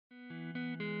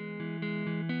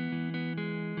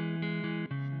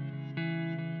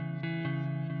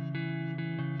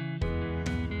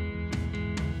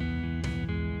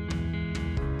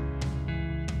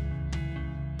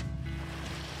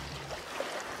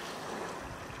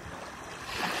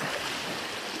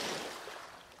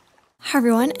Hi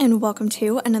everyone, and welcome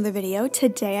to another video.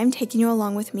 Today I'm taking you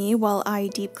along with me while I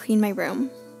deep clean my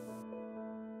room.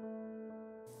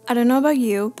 I don't know about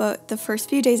you, but the first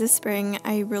few days of spring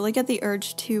I really get the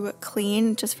urge to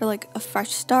clean just for like a fresh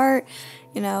start.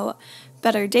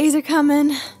 Better days are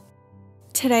coming.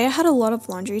 Today I had a lot of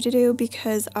laundry to do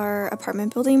because our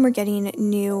apartment building, we're getting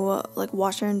new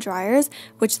washer and dryers,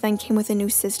 which then came with a new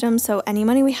system. So any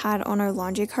money we had on our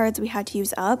laundry cards we had to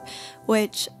use up,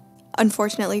 which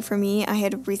unfortunately for me, I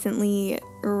had recently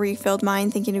refilled mine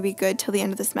thinking it'd be good till the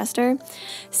end of the semester.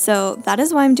 So that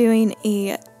is why I'm doing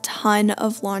a ton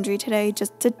of laundry today,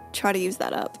 just to try to use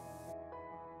that up.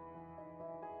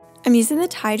 I'm using the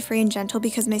Tide Free and Gentle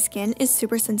because my skin is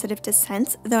super sensitive to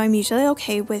scents, though I'm usually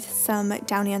okay with some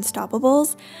Downy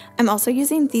Unstoppables. I'm also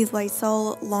using the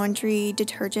Lysol laundry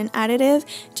detergent additive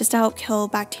just to help kill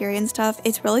bacteria and stuff.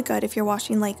 It's really good if you're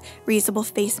washing reusable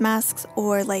face masks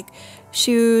or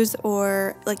shoes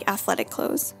or athletic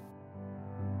clothes.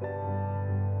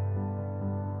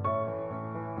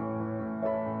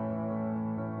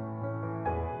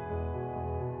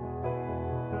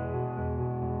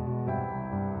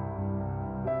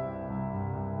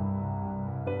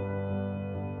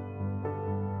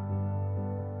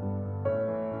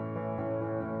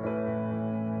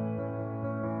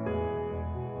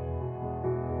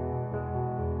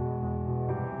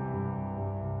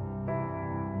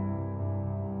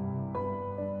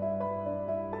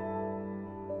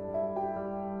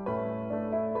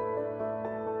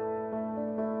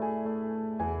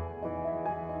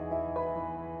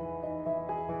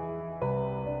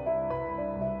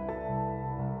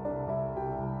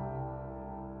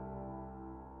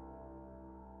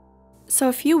 So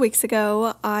a few weeks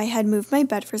ago, I had moved my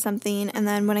bed for something, and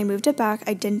then when I moved it back,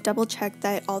 I didn't double check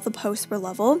that all the posts were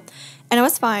level, and it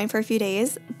was fine for a few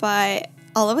days, but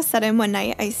all of a sudden one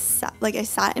night I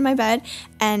sat in my bed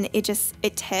and it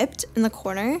tipped in the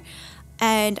corner,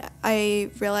 and I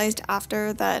realized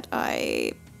after that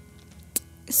I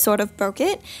sort of broke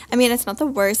it. I mean, it's not the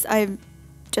worst. I've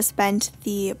just bent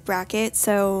the bracket,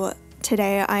 so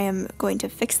today I am going to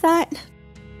fix that.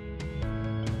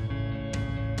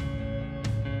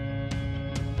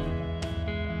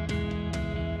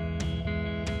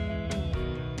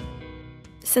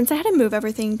 Since I had to move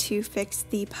everything to fix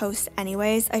the post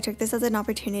anyways, I took this as an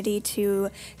opportunity to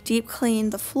deep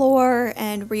clean the floor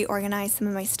and reorganize some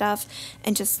of my stuff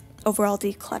and just overall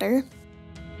declutter.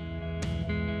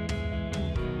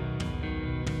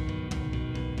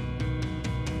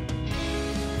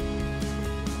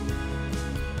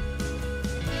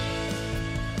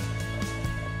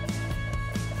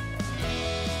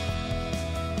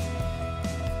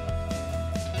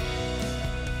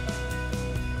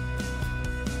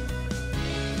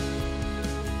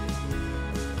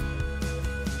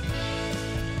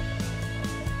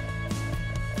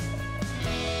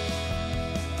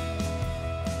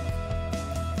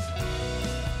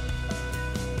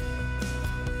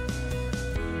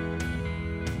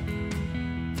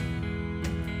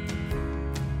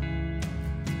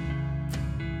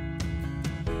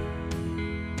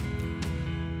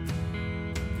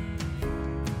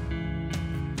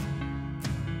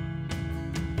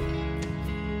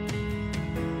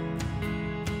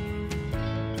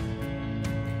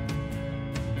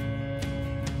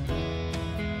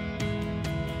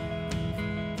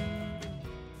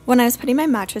 When I was putting my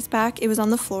mattress back, it was on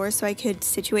the floor so I could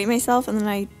situate myself, and then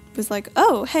I was like,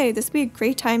 oh, hey, this would be a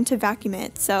great time to vacuum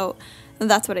it, so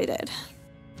that's what I did.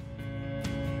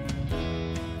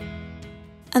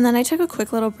 And then I took a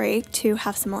quick little break to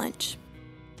have some lunch.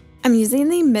 I'm using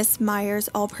the Miss Meyer's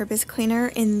all-purpose cleaner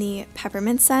in the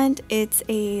peppermint scent. It's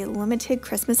a limited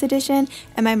Christmas edition,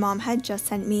 and my mom had just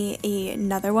sent me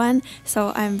another one,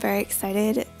 so I'm very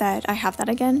excited that I have that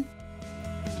again.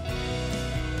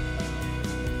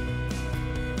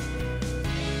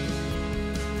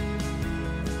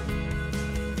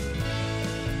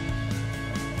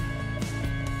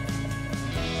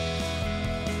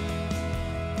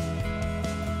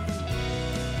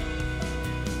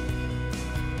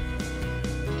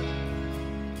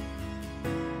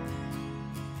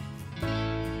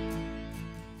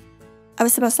 I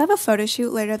was supposed to have a photo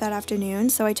shoot later that afternoon,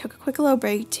 so I took a quick little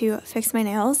break to fix my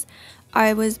nails.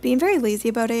 I was being very lazy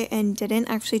about it and didn't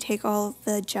actually take all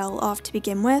the gel off to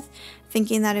begin with,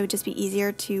 thinking that it would just be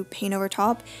easier to paint over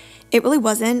top. It really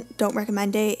wasn't. Don't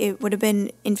recommend it. It would have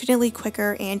been infinitely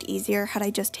quicker and easier had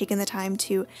I just taken the time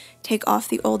to take off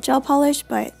the old gel polish,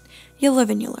 but you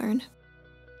live and you learn.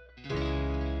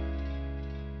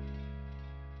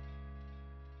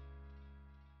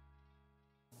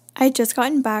 I had just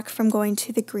gotten back from going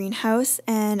to the greenhouse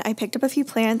and I picked up a few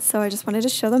plants, so I just wanted to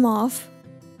show them off.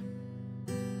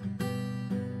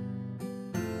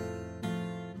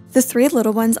 The three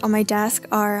little ones on my desk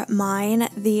are mine.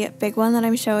 The big one that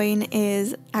I'm showing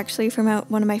is actually from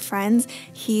one of my friends.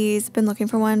 He's been looking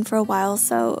for one for a while,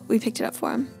 so we picked it up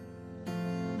for him.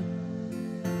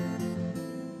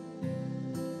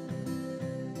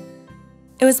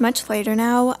 It was much later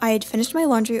now. I had finished my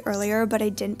laundry earlier, but I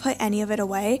didn't put any of it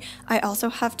away. I also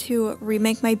have to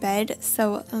remake my bed,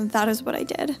 so that is what I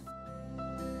did.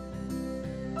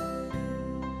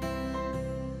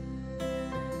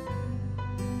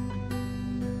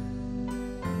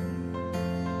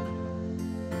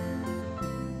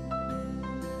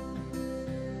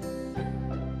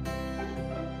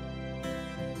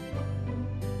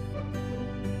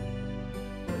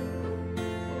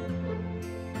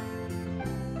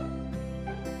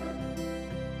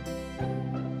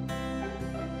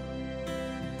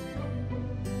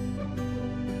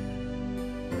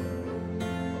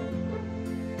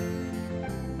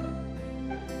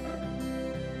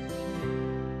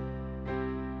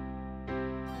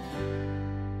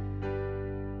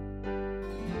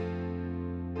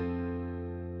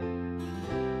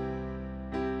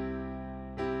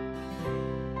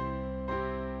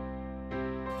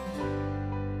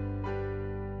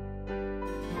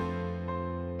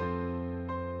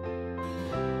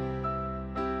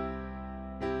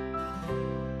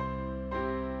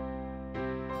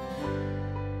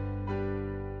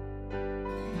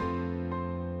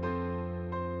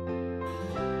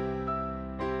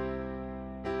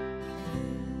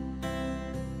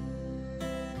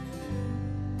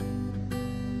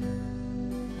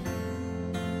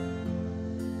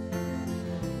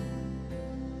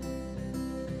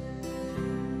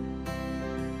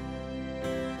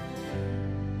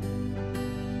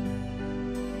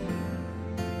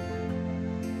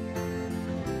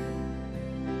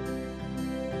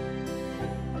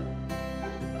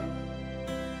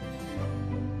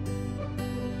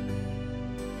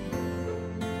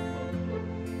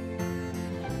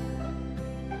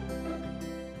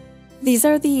 These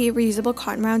are the reusable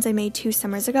cotton rounds I made 2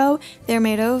 summers ago. They're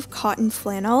made of cotton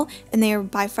flannel, and they are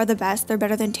by far the best. They're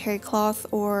better than terry cloth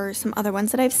or some other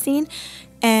ones that I've seen,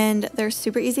 and they're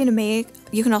super easy to make.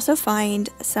 You can also find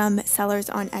some sellers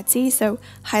on Etsy, so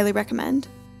highly recommend.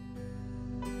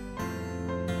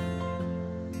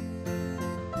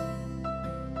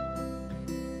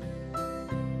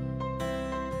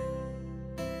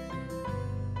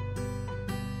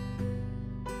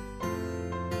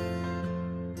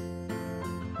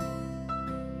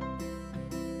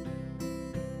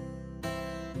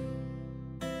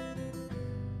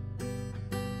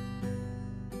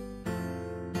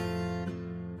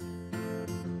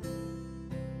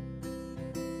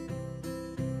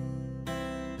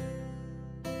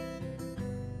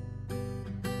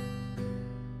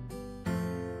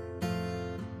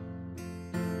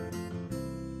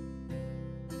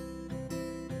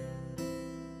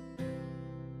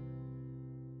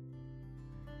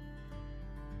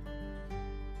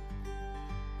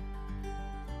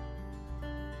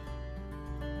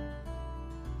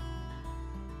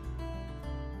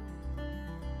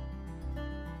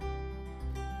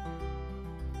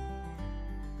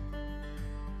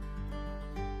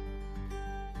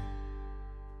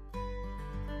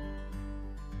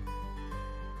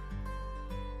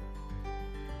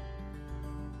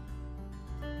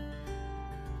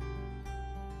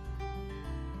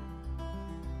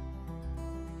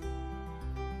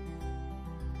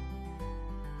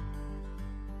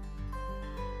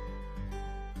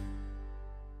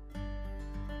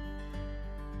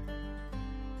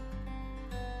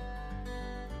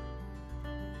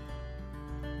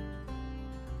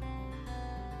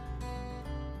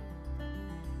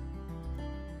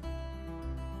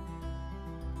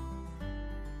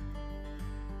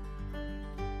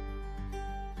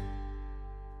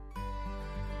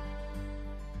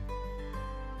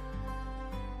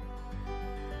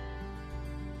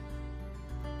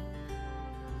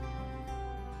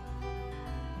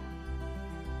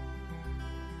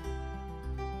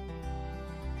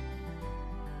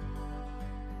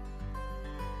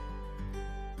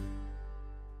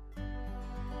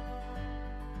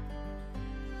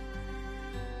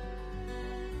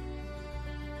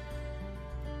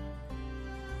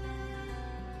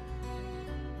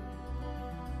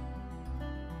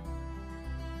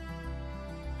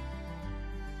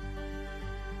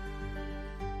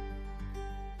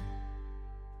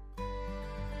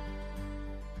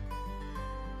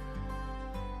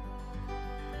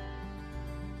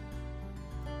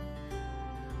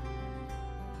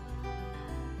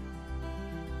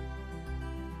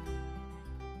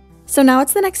 So now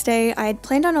it's the next day. I had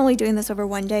planned on only doing this over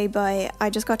one day, but I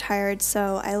just got tired,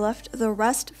 so I left the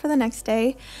rest for the next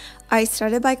day. I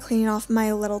started by cleaning off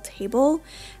my little table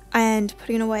and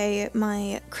putting away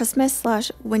my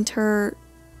Christmas/winter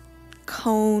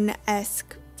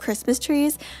cone-esque Christmas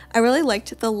trees. I really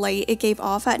liked the light it gave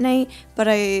off at night, but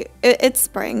it's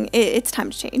spring. It's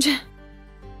time to change.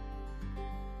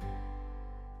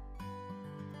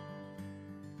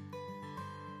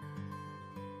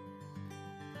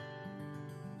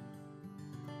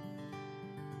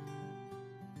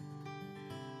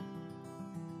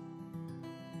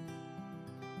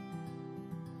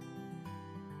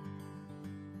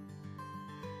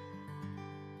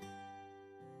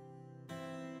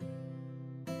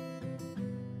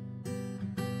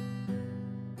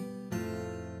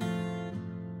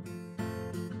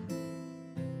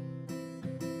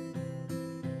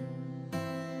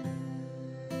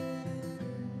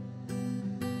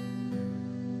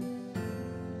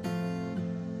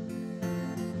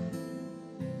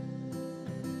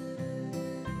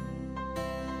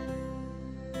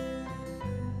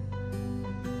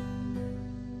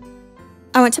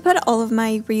 I went to put all of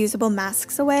my reusable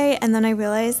masks away, and then I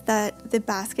realized that the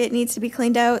basket needs to be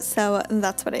cleaned out, so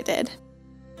that's what I did.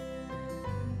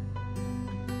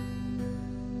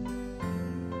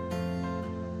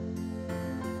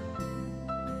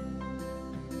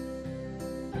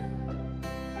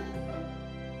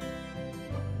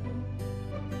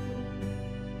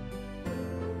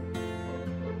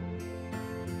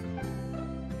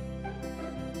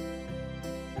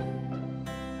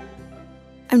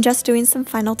 I'm just doing some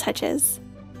final touches.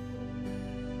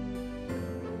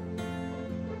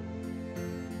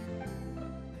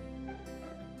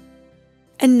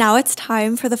 And now it's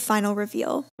time for the final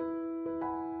reveal.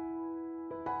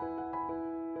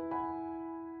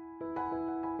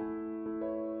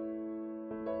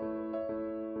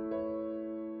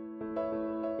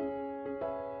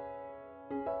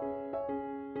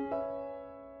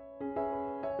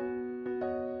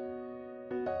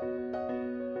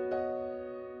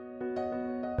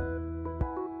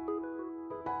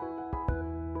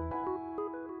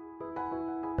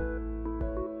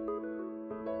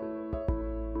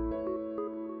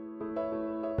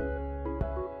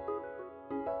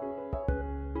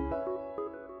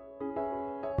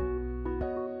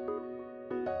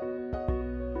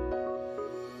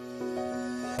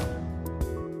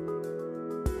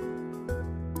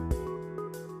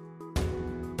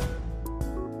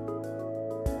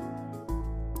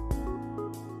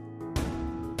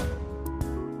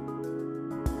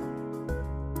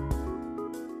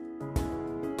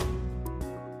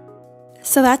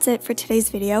 So that's it for today's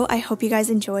video. I hope you guys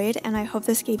enjoyed, and I hope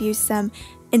this gave you some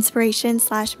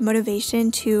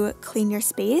inspiration/motivation to clean your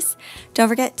space. Don't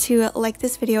forget to like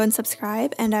this video and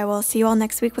subscribe, and I will see you all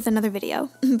next week with another video.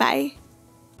 Bye!